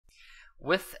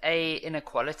With a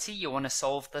inequality, you want to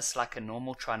solve this like a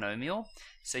normal trinomial.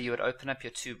 So you would open up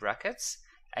your two brackets,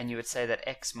 and you would say that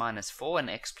x minus 4 and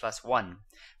x plus 1.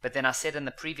 But then I said in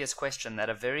the previous question that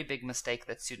a very big mistake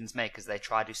that students make is they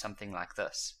try to do something like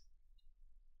this.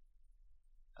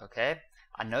 Okay?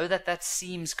 I know that that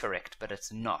seems correct, but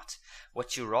it's not.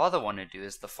 What you rather want to do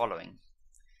is the following.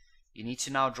 You need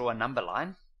to now draw a number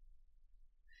line,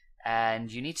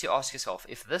 and you need to ask yourself,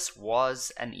 if this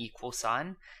was an equal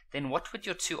sign, then what would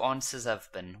your two answers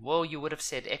have been? Well, you would have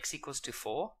said x equals to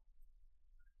 4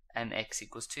 and x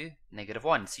equals to negative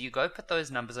 1. So you go put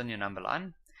those numbers on your number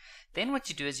line. Then what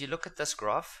you do is you look at this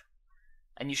graph,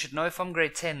 and you should know from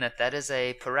grade 10 that that is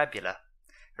a parabola.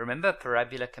 Remember, a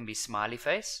parabola can be smiley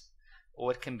face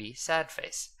or it can be sad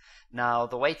face. Now,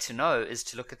 the way to know is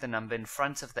to look at the number in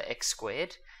front of the x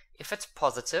squared. If it's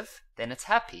positive, then it's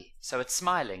happy, so it's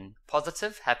smiling.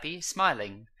 Positive, happy,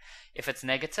 smiling. If it's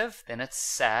negative, then it's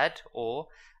sad or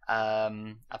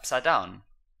upside down.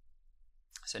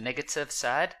 So negative,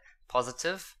 sad,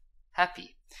 positive,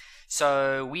 happy.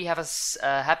 So we have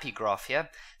a happy graph here.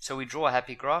 So we draw a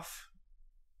happy graph.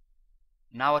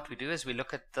 Now what we do is we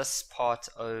look at this part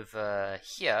over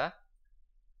here,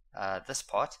 this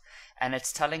part, and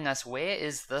it's telling us where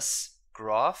is this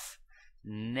graph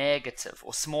negative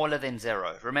or smaller than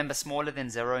 0. Remember, smaller than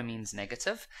 0 means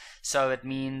negative, so it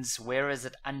means where is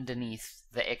it underneath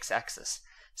the x-axis.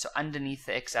 So underneath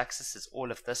the x-axis is all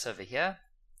of this over here,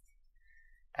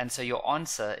 and so your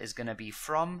answer is going to be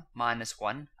from minus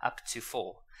 1 up to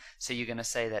 4. So you're going to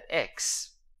say that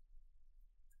x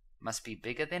must be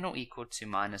bigger than or equal to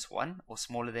minus 1 or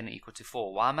smaller than or equal to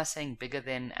 4. Why am I saying bigger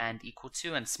than and equal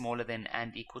to and smaller than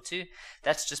and equal to?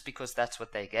 That's just because that's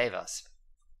what they gave us.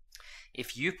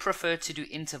 If you prefer to do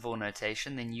interval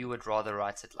notation, then you would rather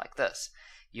write it like this.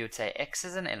 You would say x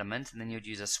is an element, and then you'd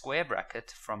use a square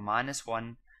bracket from minus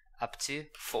 1 up to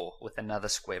 4 with another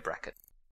square bracket.